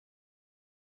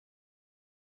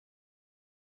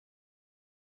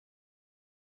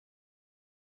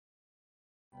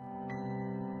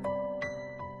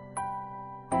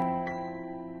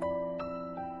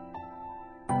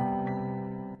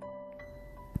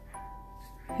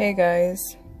Hey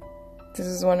guys, this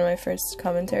is one of my first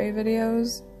commentary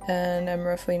videos and I'm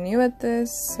roughly new at this,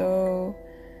 so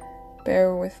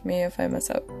bear with me if I mess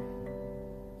up.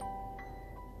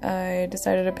 I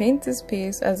decided to paint this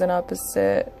piece as an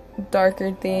opposite,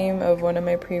 darker theme of one of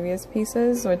my previous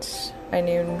pieces, which I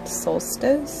named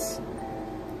Solstice.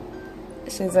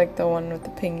 She's like the one with the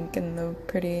pink and the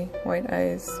pretty white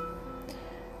eyes,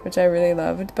 which I really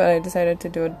loved, but I decided to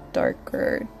do a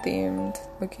darker themed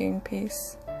looking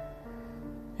piece.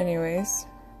 Anyways,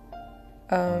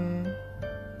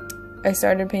 I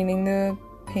started painting the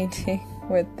painting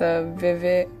with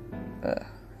the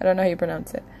I don't know how you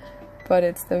pronounce it, but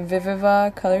it's the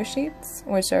Viviva Colorsheets,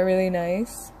 which are really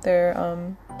nice. They're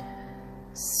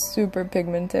super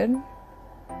pigmented.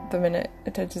 The minute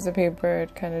it touches the paper,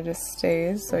 it kind of just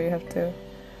stays, so you have to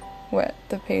wet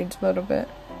the page a little bit.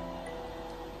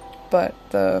 But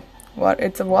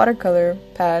it's a watercolor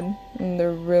pad, and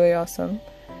they're really awesome.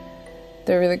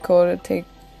 They're really cool to take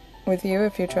with you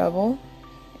if you travel.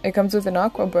 It comes with an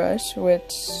aqua brush,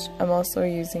 which I'm also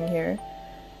using here,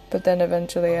 but then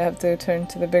eventually I have to turn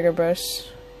to the bigger brush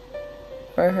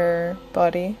for her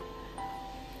body.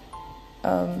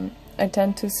 I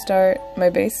tend to start my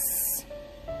base,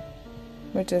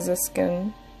 which is a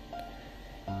skin,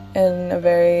 in a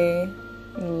very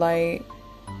light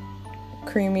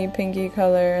creamy pinky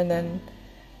color, and then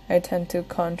I tend to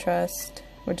contrast,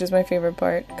 which is my favorite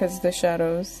part because the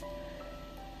shadows,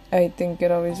 I think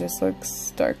it always just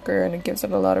looks darker and it gives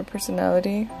it a lot of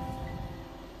personality.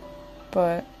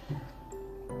 But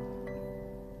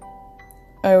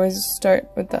I always start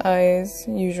with the eyes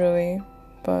usually,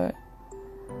 but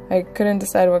I couldn't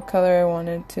decide what color I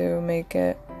wanted to make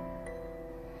it,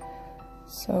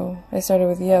 so I started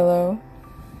with yellow,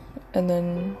 and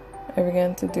then I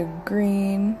began to do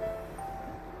green,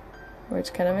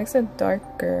 which kind of makes it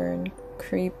darker and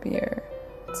creepier.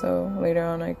 So later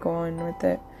on I go on with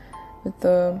it with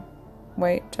the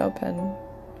white gel pen.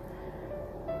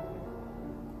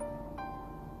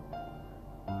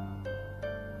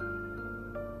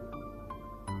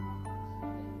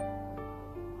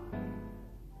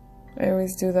 I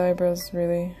always do the eyebrows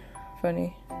really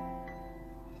funny,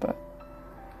 but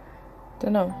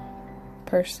don't know.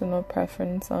 Personal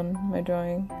preference on my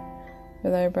drawing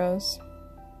with eyebrows.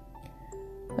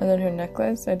 And then her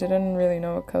necklace, I didn't really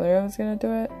know what color I was gonna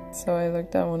do it, so I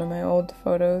looked at one of my old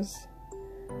photos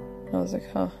and I was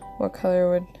like, huh, what color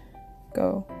would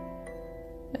go?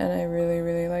 And I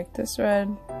really like this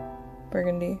red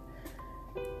burgundy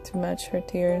to match her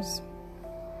tears.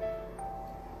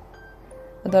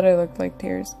 I thought it looked like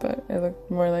tears, but it looked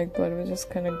more like blood was just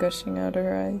kind of gushing out of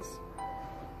her eyes.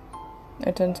 I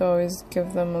tend to always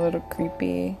give them a little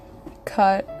creepy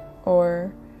cut,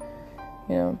 or,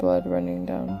 you know, blood running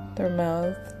down their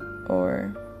mouth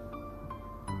or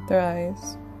their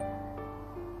eyes.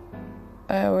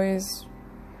 I always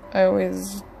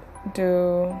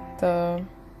do the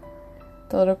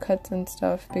little cuts and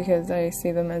stuff because I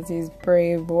see them as these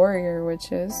brave warrior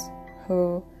witches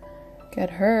who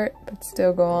get hurt but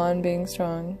still go on being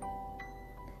strong.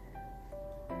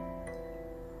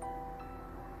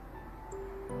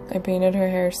 I painted her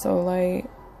hair so light.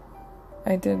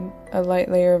 I did a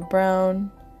light layer of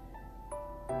brown,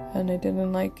 and I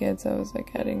didn't like it, so I was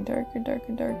like adding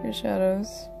darker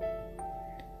shadows.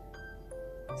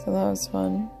 So that was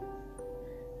fun.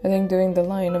 I think doing the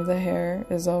line of the hair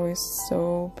is always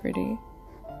so pretty.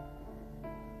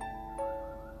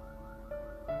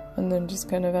 And then just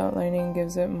kind of outlining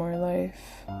gives it more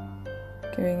life,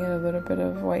 giving it a little bit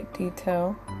of white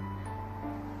detail.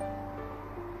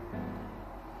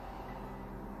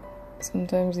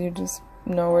 Sometimes you just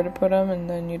know where to put them and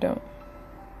then you don't.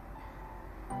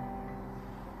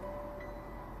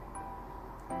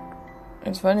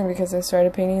 It's funny because I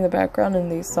started painting the background in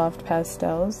these soft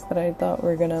pastels that I thought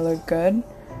were gonna look good,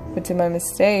 but to my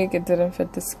mistake it didn't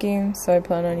fit the scheme, so I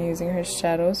plan on using her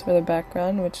shadows for the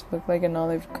background, which look like an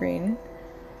olive green.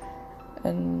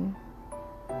 And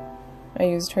I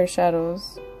used her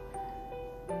shadows,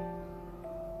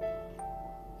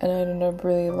 and I ended up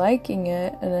really liking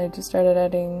it, and I just started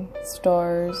adding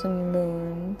stars and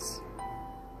moons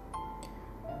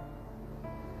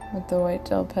with the white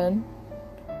gel pen.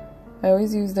 I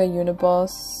always use the Uni-ball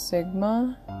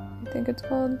Sigma, I think it's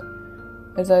called.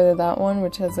 It's either that one,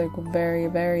 which has like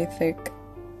very thick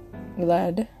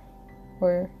lead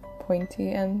or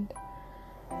pointy end,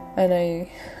 and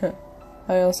I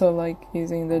also like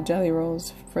using the jelly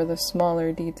rolls for the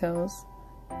smaller details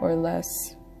or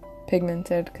less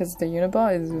pigmented, because the Uni-ball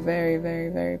is very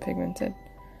pigmented,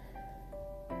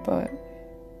 but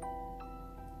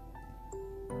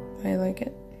I like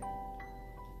it.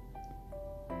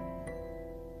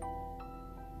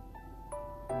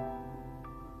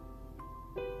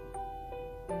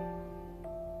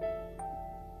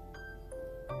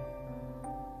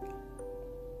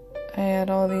 add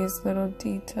all these little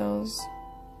details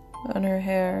on her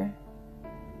hair,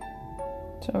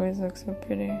 which always looks so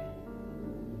pretty.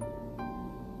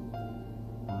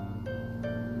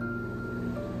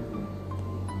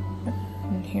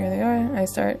 And here they are. I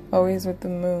start always with the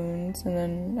moons, and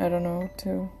then I don't know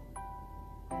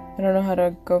how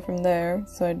to go from there,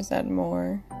 so I just add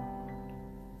more.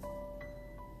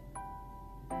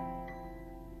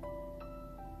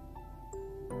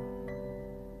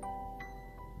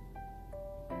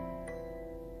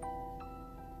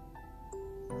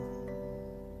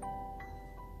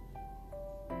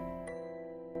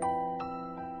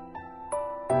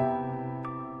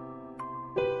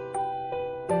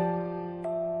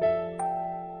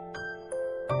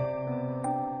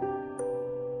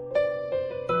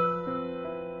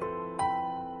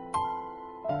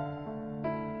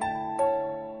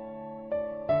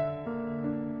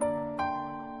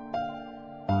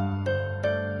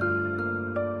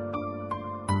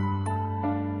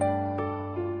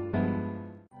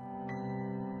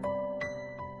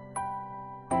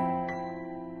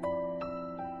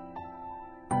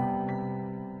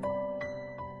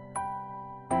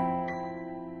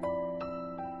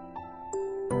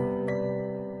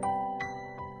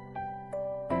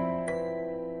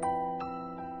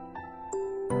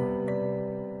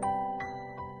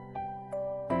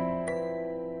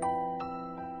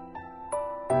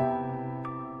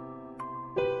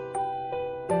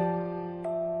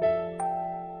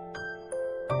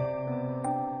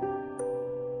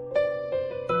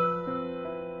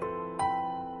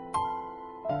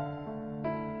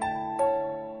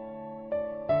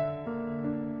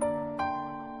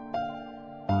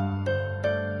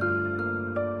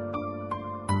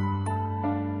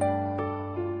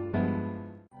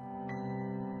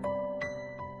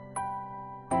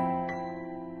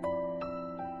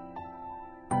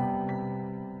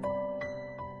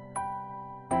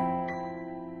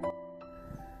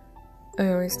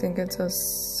 I always think it's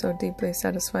so deeply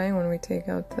satisfying when we take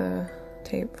out the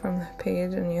tape from the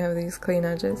page and you have these clean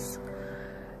edges.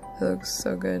 It looks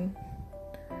so good.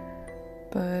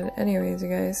 But anyways, you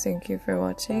guys, thank you for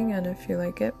watching, and if you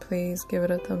like it, please give it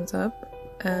a thumbs up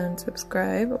and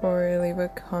subscribe or leave a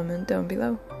comment down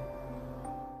below.